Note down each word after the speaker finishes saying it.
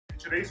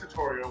today's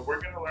tutorial, we're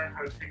going to learn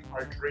how to take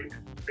our draped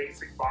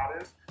basic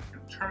bodice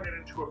and turn it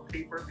into a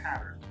paper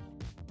pattern.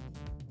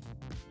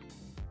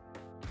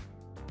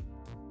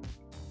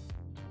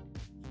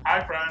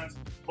 Hi friends,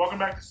 welcome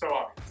back to So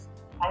Obvious.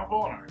 I'm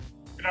Volner.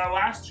 In our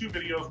last two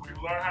videos, we've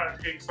learned how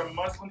to take some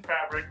muslin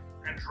fabric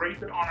and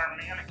drape it on our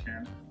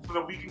mannequin so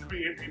that we can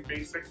create a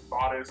basic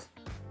bodice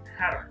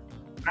pattern.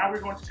 Now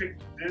we're going to take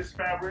this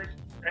fabric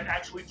and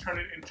actually turn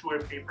it into a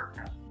paper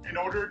pattern. In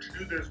order to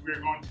do this,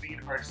 we're going to need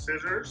our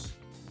scissors,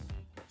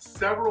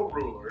 several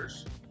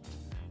rulers,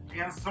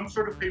 and some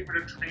sort of paper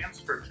to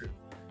transfer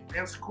to.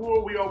 In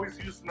school, we always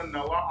use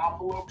manila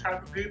envelope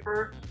type of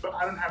paper, but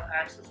I don't have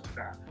access to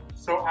that.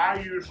 So I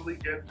usually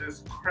get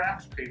this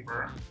craft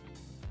paper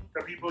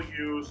that people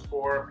use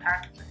for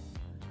packaging.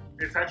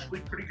 It's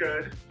actually pretty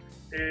good.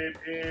 It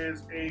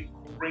is a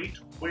great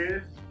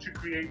width to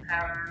create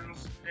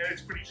patterns, and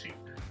it's pretty cheap.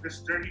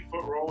 This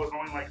 30-foot roll is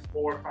only like $4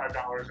 or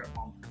 $5 at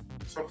Walmart.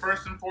 So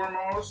first and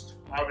foremost,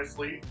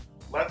 obviously,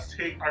 let's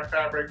take our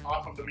fabric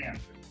off of the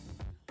mannequin.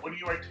 When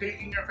you are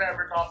taking your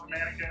fabric off the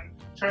mannequin,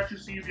 check to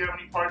see if you have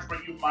any parts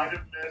where you might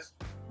have missed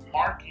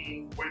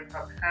marking with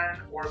a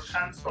pen or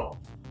pencil.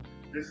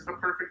 This is the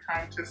perfect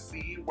time to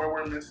see where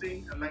we're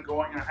missing and then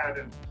going ahead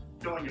and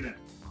filling it in.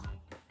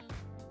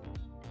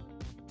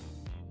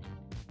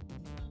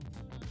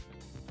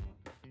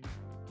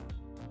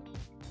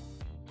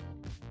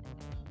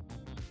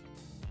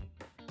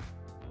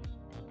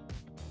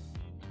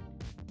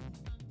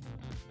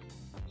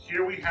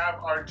 Here we have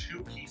our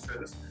two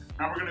pieces.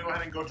 Now we're gonna go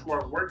ahead and go to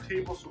our work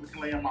table so we can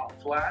lay them out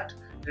flat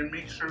and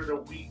make sure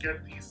that we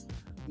get these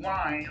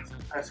lines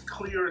as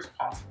clear as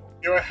possible.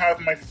 Here I have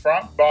my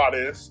front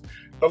bodice.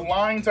 The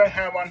lines I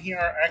have on here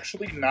are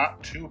actually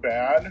not too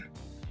bad,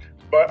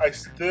 but I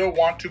still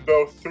want to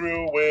go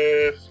through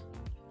with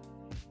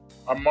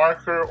a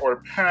marker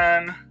or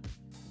pen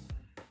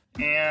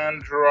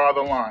and draw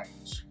the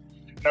lines.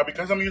 Now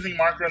because I'm using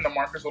marker and the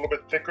marker is a little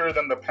bit thicker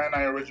than the pen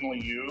I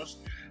originally used,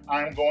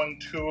 I'm going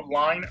to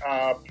line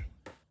up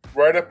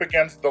right up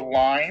against the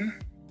line,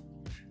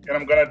 and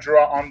I'm going to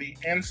draw on the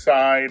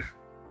inside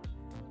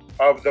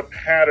of the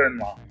pattern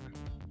line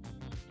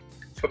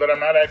so that I'm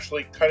not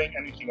actually cutting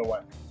anything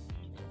away.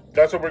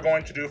 That's what we're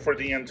going to do for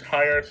the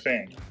entire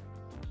thing.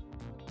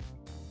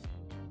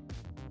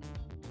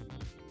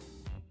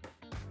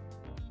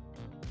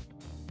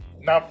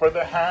 Now for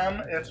the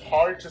hem, it's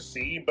hard to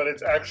see, but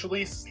it's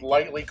actually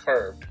slightly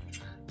curved.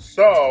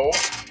 So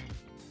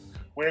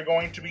we're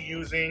going to be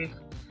using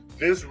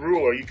this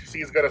ruler. You can see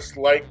it's got a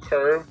slight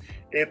curve.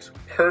 It's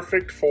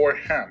perfect for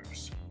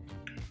hems.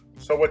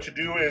 So what you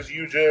do is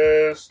you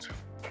just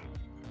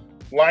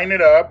line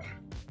it up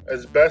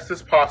as best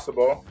as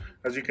possible.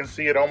 As you can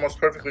see, it almost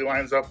perfectly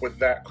lines up with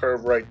that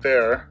curve right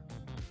there.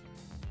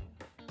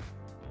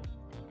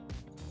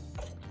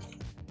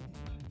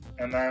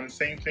 And then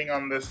same thing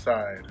on this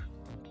side.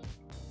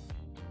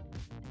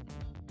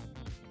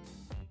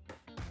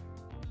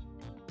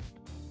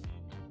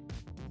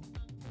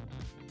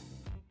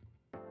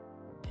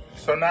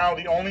 So now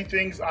the only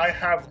things I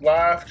have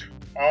left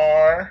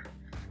are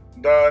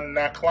the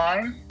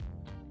neckline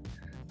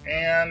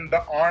and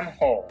the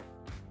armhole.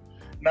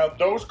 Now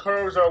those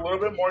curves are a little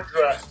bit more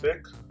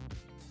drastic,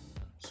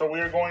 so we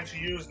are going to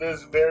use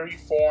this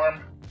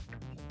Variform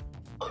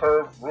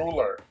curve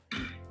ruler.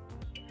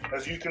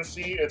 As you can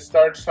see, it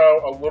starts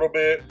out a little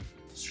bit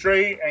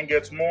straight and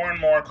gets more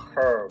and more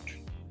curved.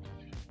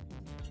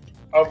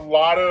 A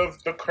lot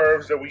of the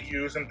curves that we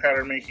use in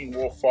pattern making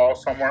will fall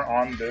somewhere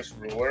on this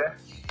ruler.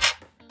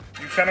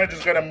 You kind of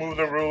just gotta move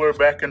the ruler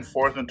back and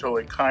forth until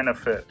it kind of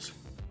fits.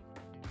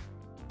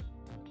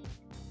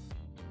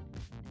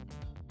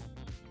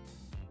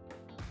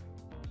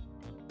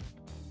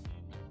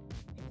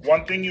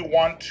 One thing you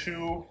want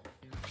to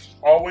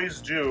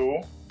always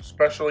do,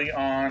 especially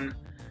on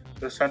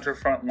the center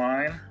front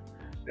line,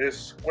 is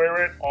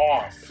square it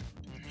off.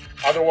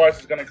 Otherwise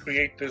it's gonna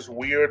create this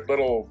weird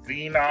little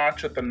V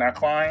notch at the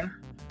neckline,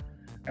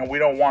 and we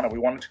don't want it. We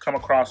want it to come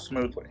across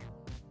smoothly.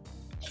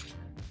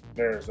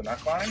 There's the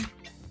neckline.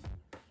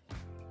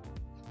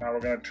 Now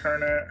we're going to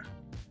turn it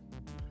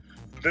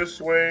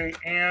this way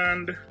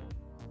and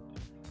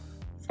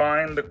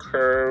find the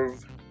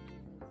curve,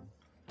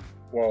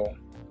 well,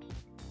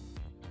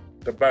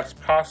 the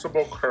best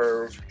possible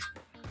curve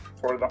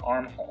for the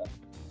armhole.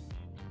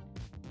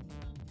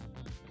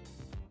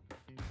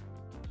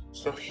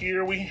 So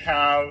here we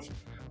have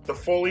the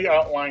fully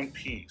outlined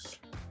piece.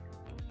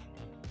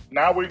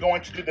 Now we're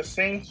going to do the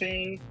same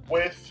thing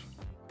with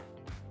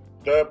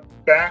the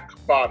back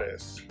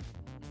bodice.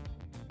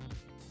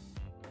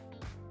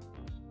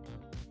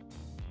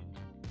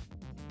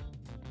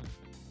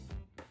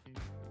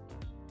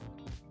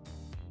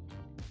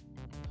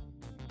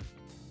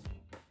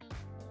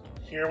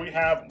 Here we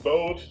have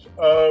both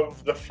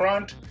of the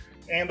front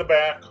and the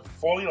back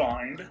fully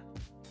lined.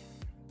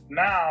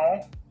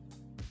 Now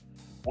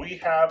we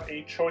have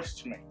a choice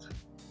to make.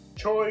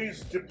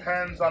 Choice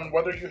depends on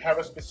whether you have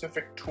a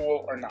specific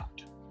tool or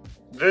not.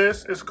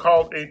 This is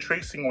called a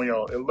tracing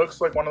wheel. It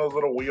looks like one of those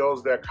little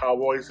wheels that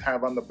cowboys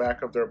have on the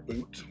back of their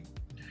boot.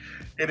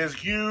 It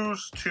is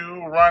used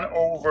to run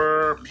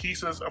over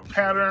pieces of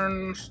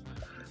patterns,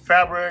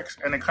 fabrics,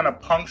 and it kind of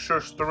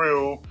punctures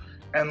through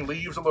and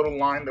leaves a little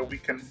line that we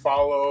can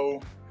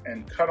follow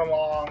and cut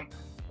along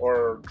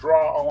or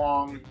draw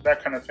along,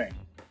 that kind of thing.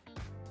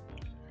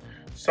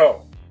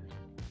 So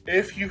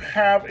if you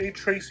have a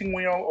tracing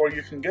wheel, or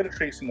you can get a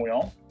tracing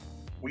wheel,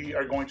 we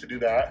are going to do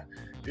that.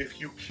 If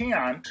you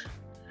can't,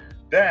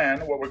 then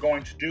what we're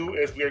going to do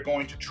is we are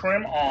going to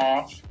trim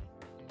off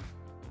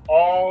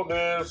all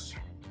this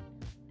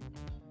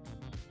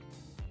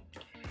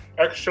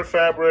extra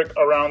fabric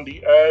around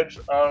the edge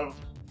of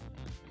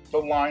the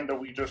line that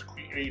we just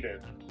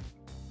created.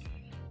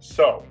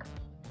 So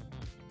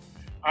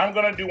I'm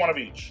going to do one of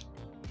each.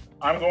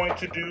 I'm going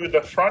to do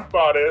the front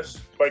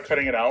bodice by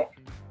cutting it out,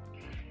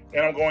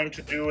 and I'm going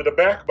to do the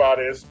back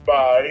bodice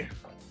by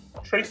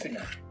tracing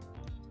it.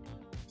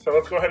 So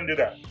let's go ahead and do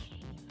that.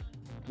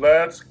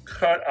 Let's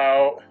cut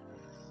out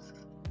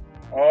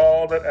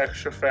all that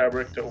extra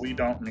fabric that we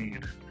don't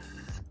need.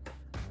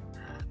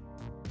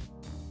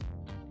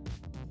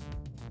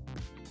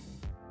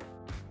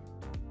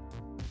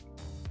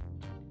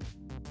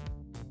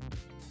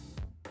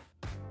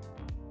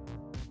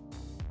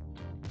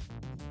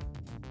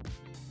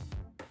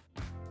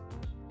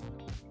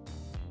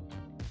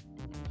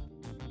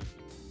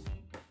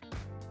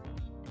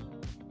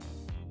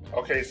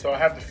 Okay, so I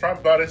have the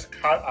front bodice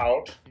cut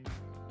out.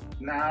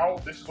 Now,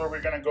 this is where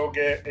we're gonna go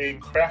get a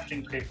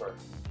crafting paper.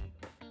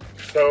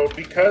 So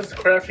because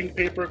crafting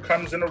paper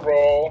comes in a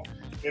roll,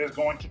 it is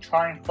going to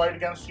try and fight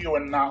against you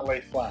and not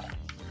lay flat.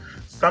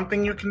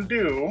 Something you can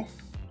do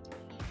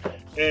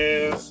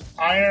is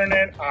iron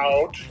it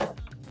out,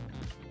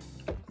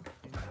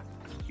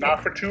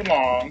 not for too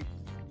long,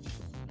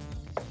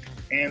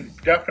 and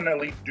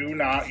definitely do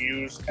not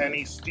use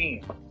any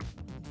steam.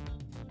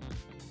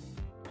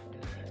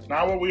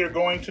 Now what we are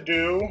going to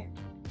do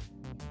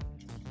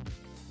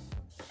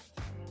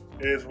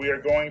is we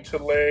are going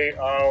to lay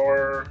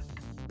our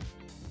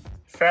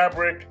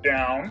fabric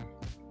down,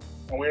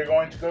 and we are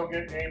going to go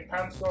get a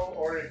pencil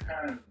or a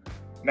pen.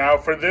 Now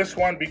for this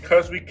one,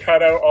 because we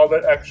cut out all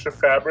that extra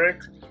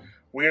fabric,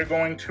 we are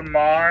going to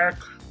mark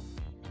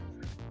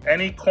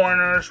any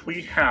corners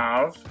we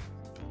have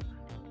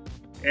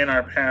in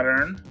our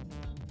pattern,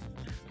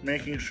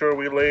 making sure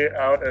we lay it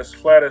out as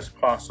flat as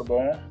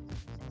possible.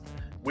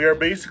 We are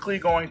basically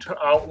going to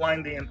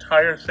outline the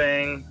entire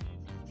thing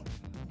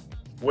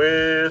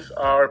with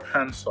our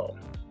pencil.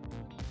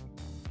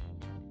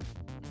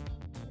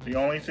 The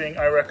only thing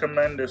I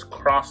recommend is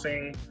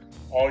crossing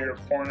all your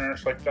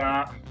corners like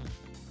that,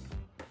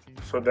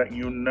 so that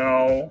you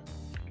know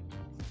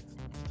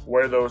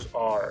where those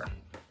are.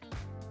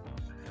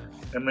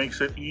 It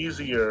makes it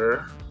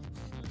easier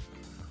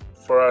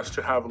for us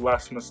to have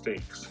less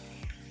mistakes.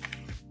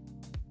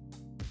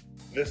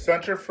 The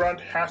center front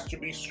has to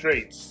be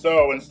straight,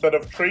 so instead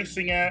of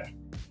tracing it,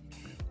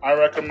 I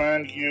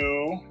recommend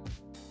you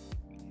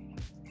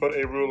put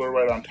a ruler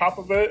right on top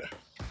of it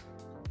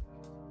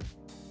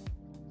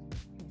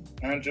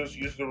and just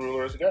use the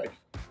ruler as a guide.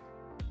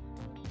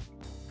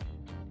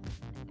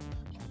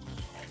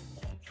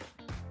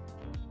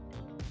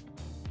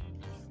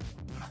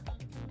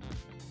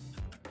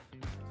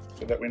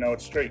 So that we know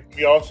it's straight.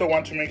 We also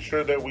want to make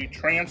sure that we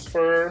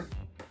transfer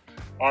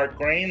our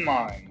grain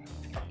line.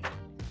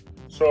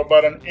 So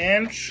about 1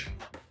 inch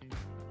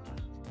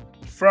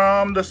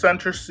from the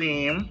center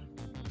seam,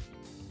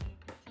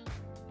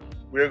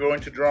 we are going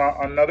to draw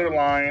another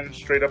line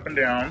straight up and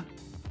down.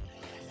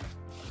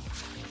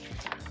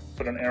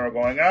 Put an arrow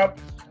going up,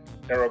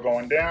 arrow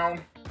going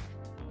down.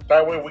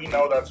 That way we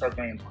know that's our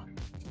grain line.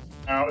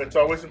 Now it's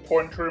always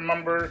important to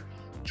remember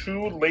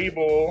to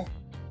label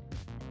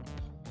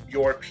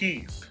your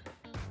piece.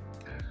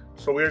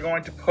 So we are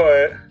going to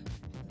put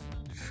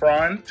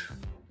front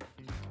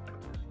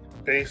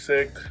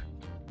basic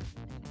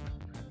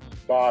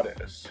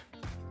bodice.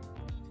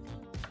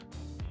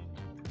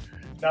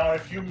 Now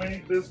if you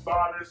made this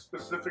bodice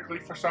specifically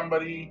for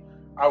somebody,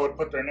 I would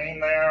put their name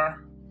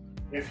there.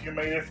 If you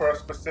made it for a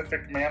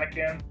specific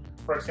mannequin,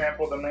 for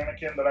example, the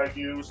mannequin that I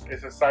used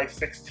is a size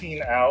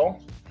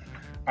 16L.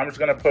 I'm just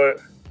gonna put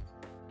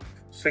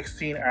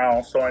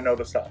 16L so I know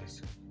the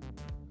size.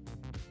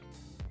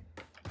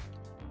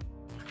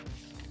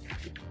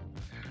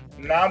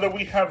 Now that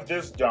we have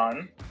this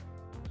done,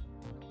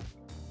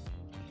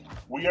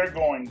 we are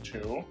going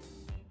to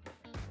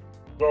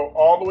go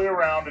all the way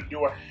around and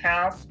do a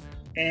 1/2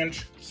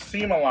 inch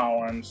seam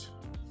allowance.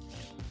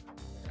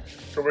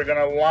 So we're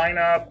gonna line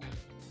up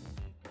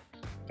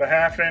the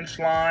 1/2 inch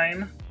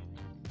line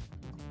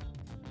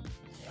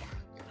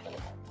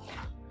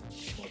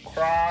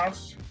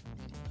across.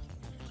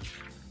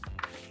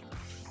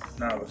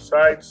 Now the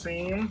side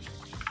seam,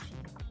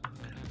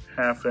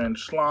 1/2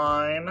 inch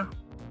line.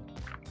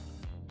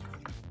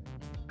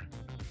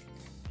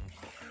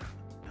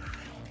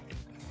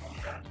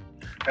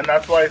 And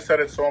that's why I said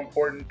it's so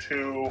important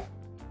to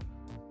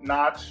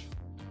notch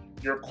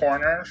your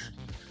corners,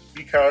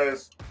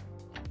 because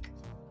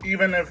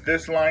even if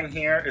this line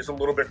here is a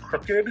little bit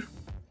crooked,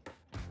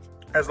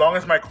 As long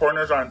as my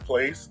corners are in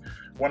place,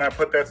 when I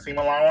put that seam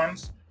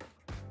allowance,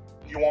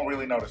 you won't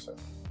really notice it.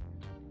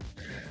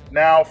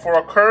 Now, for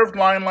a curved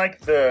line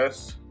like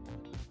this,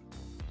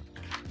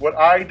 what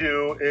I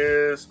do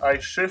is I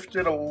shift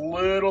it a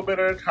little bit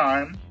at a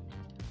time.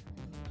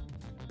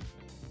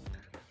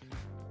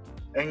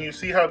 And you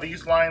see how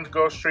these lines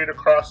go straight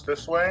across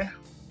this way?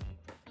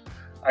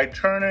 I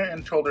turn it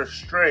until they're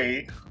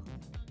straight,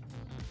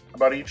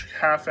 about each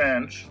 ½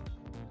 inch.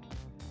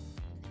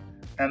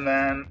 And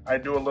then I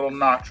do a little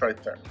notch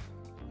right there.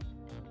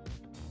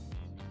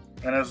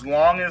 And as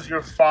long as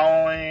you're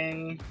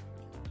following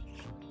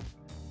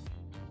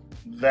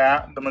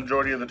that the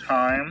majority of the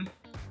time,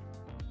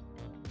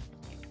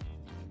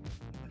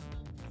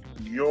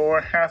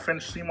 your ½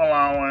 inch seam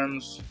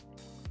allowance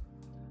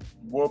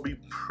will be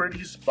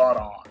pretty spot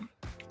on.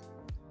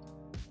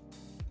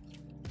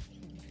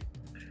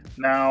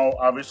 Now,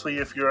 obviously,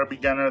 if you're a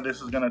beginner,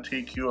 this is going to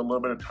take you a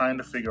little bit of time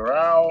to figure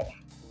out.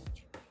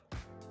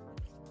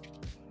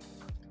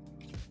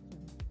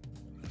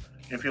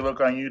 If you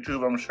look on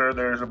YouTube, I'm sure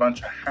there's a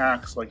bunch of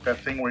hacks, like that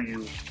thing where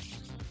you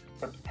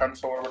put the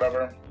pencil or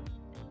whatever.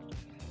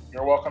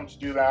 You're welcome to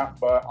do that,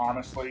 but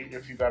honestly,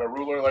 if you got a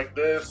ruler like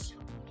this,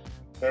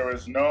 there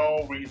is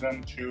no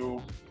reason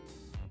to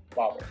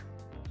bother.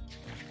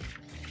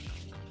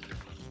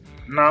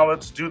 Now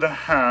let's do the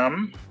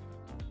hem.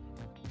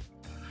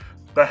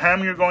 The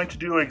hem you're going to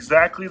do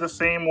exactly the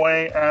same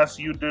way as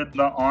you did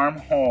the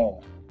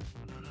armhole,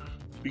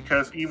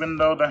 because even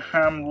though the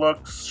hem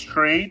looks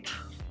straight,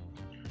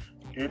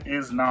 it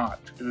is not.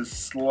 It is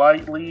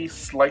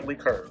slightly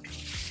curved.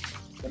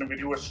 And if we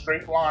do a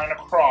straight line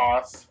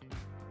across,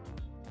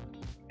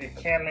 it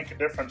can make a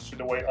difference to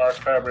the way our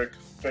fabric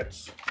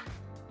fits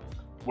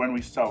when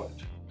we sew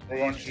it. We're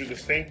going to do the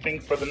same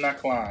thing for the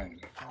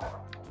neckline.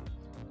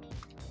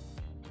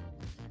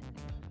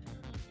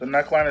 The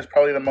neckline is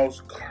probably the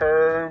most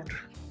curved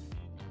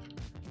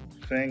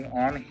thing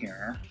on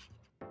here.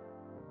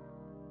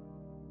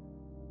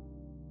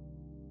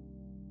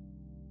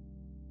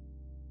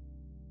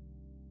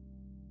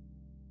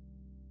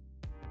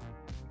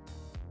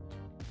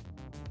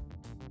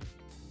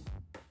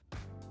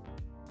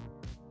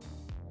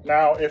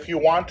 Now, if you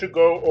want to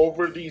go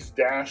over these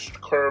dashed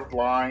curved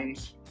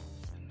lines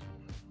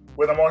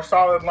with a more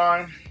solid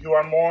line, you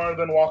are more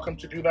than welcome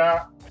to do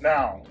that.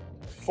 Now,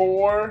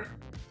 for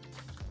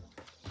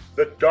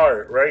the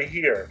dart right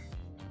here,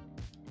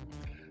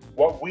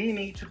 what we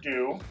need to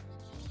do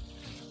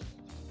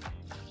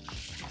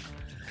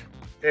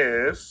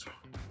is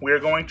we're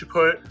going to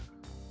put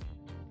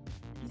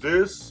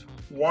this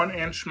 1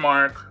 inch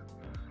mark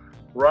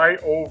right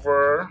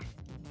over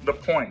the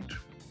point.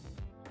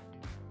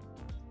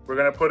 We're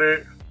going to put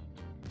it,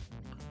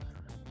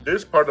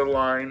 this part of the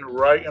line,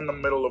 right in the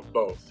middle of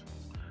both.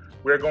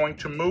 We're going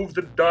to move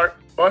the dart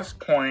bust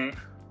point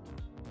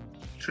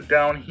to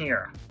down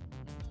here.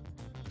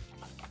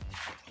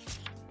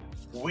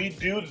 We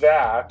do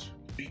that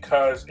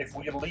because if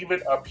we leave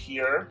it up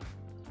here,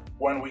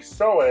 when we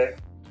sew it,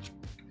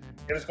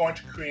 it is going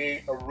to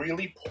create a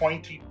really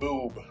pointy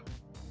boob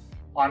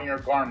on your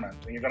garment.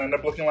 And you're going to end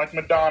up looking like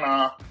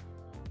Madonna,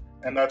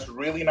 and that's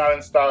really not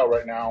in style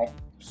right now.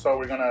 So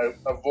we're going to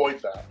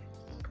avoid that.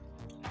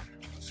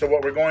 So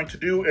what we're going to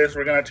do is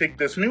we're going to take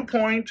this new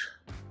point,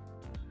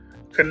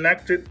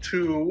 connect it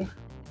to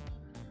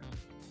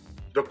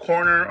the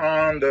corner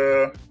on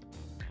the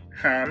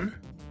hem,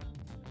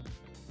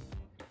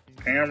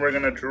 and we're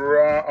going to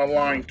draw a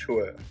line to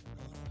it.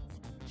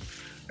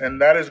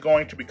 And that is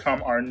going to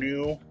become our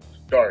new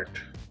dart.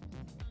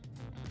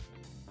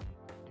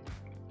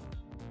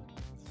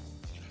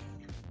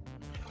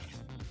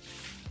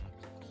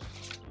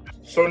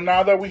 So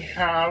now that we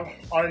have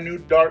our new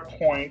dart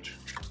point,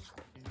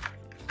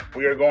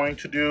 we are going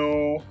to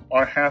do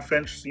our ½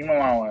 inch seam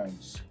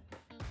allowance.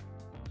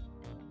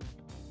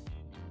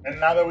 And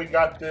now that we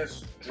got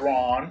this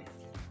drawn,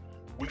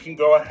 we can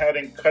go ahead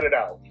and cut it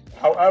out.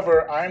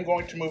 However, I'm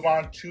going to move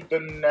on to the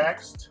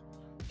next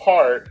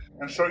part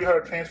and show you how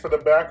to transfer the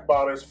back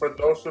bodice for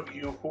those of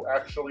you who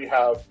actually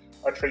have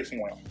a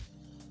tracing wheel.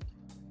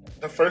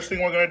 The first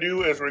thing we're going to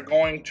do is we're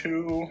going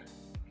to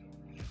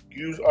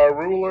use our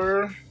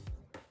ruler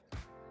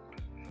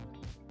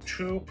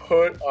to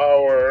put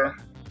our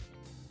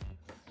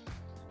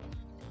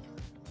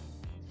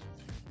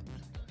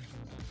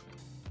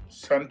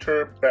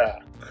center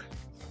back.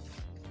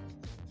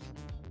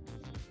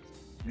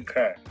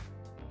 Okay.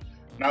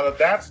 Now that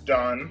that's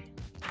done,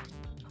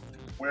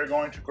 we're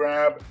going to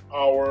grab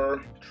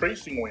our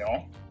tracing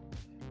wheel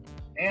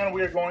and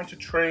we're going to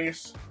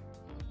trace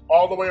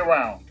all the way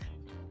around.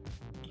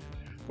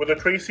 With a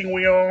tracing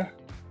wheel,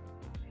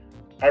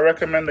 I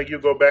recommend that you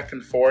go back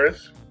and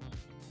forth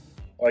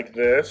like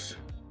this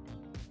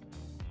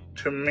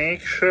to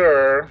make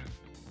sure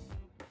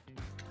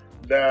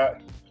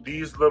that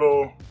these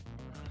little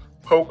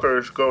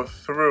pokers go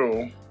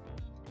through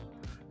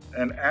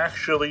and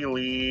actually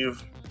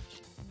leave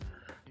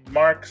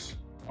marks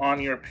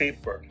on your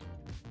paper.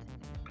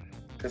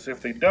 Because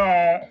if they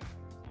don't,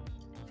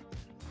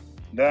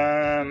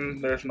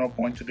 then there's no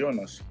point to doing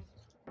this.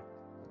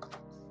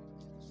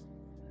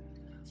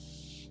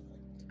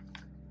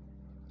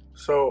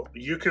 So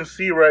you can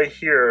see right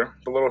here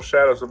the little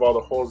shadows of all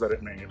the holes that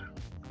it made.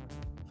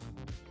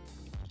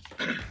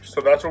 So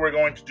that's what we're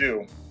going to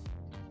do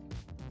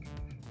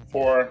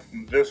for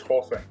this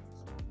whole thing.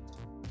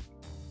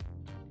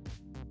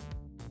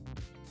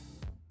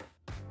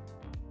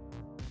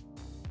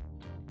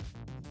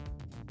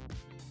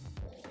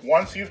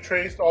 Once you've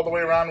traced all the way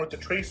around with the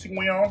tracing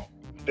wheel,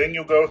 then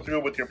you'll go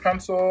through with your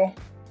pencil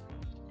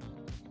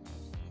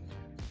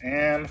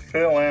and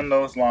fill in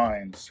those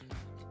lines.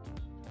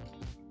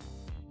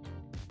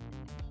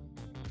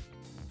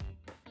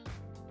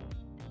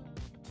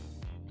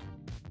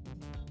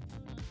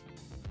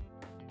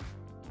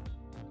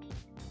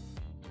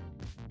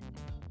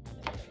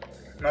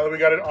 Now that we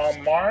got it all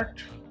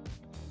marked,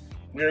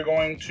 we are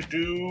going to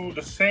do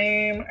the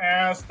same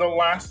as the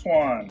last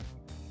one.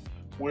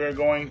 We're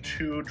going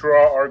to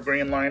draw our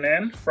green line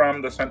in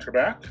from the center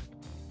back.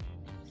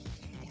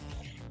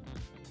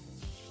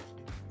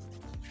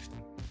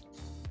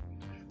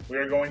 We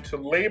are going to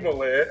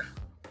label it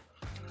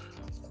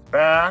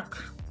back,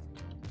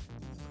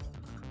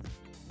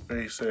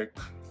 basic,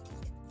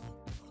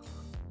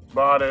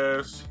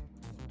 bodice,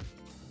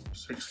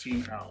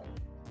 16L.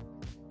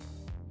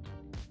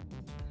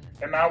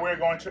 And now we're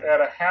going to add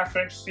a 1/2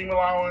 inch seam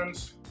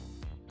allowance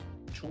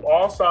to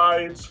all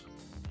sides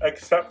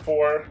except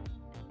for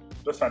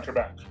the center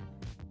back.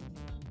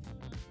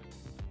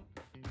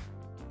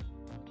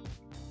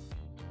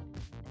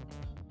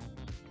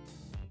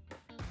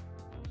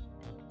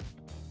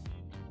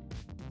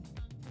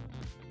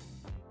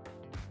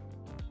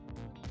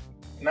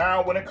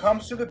 Now, when it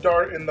comes to the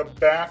dart in the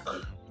back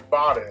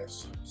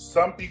bodice,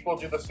 some people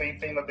do the same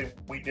thing that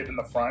we did in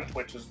the front,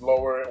 which is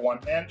lower it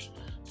 1 inch.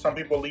 Some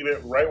people leave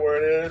it right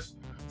where it is.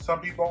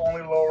 Some people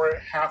only lower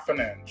it 1/2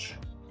 inch.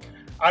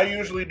 I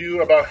usually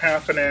do about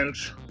 1/2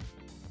 inch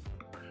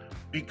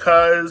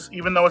because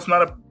even though it's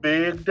not a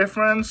big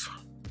difference,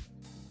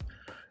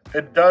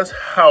 it does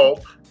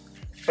help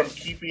from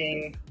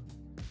keeping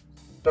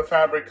the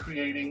fabric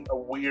creating a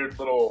weird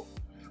little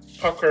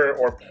pucker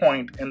or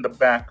point in the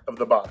back of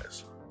the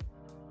bodice.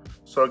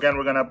 So again,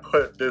 we're gonna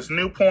put this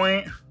new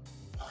point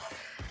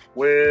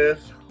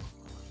with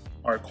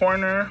our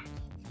corner,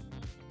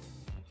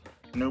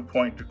 new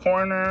point to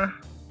corner.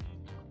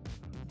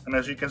 And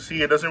as you can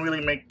see, it doesn't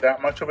really make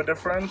that much of a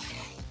difference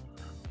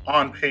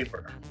on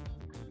paper,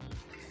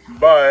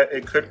 but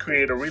it could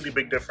create a really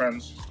big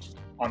difference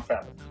on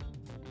fabric.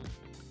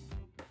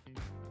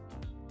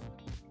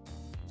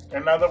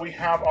 And now that we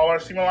have all our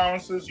seam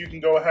allowances, you can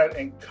go ahead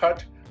and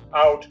cut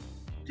out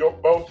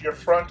both your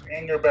front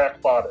and your back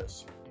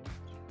bodice.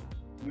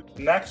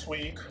 Next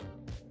week,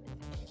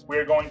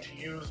 we're going to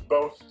use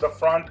both the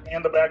front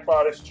and the back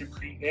bodice to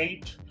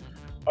create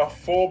a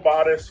full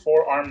bodice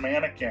for our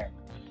mannequin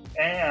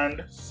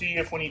and see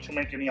if we need to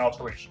make any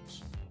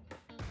alterations.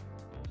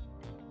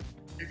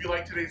 If you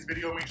like today's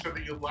video, make sure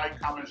that you like,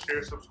 comment,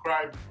 share,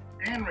 subscribe,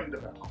 and ring the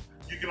bell.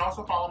 You can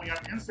also follow me on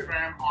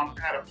Instagram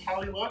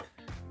 @polylook.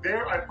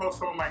 There I post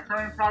some of my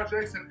current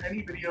projects and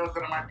any videos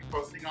that I might be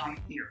posting on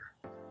here.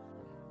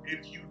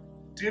 If you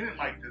didn't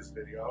like this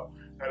video,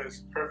 that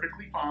is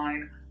perfectly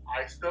fine.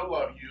 I still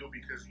love you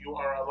because you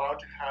are allowed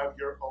to have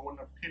your own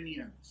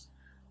opinions,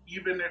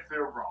 even if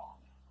they're wrong.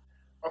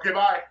 Okay,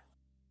 bye.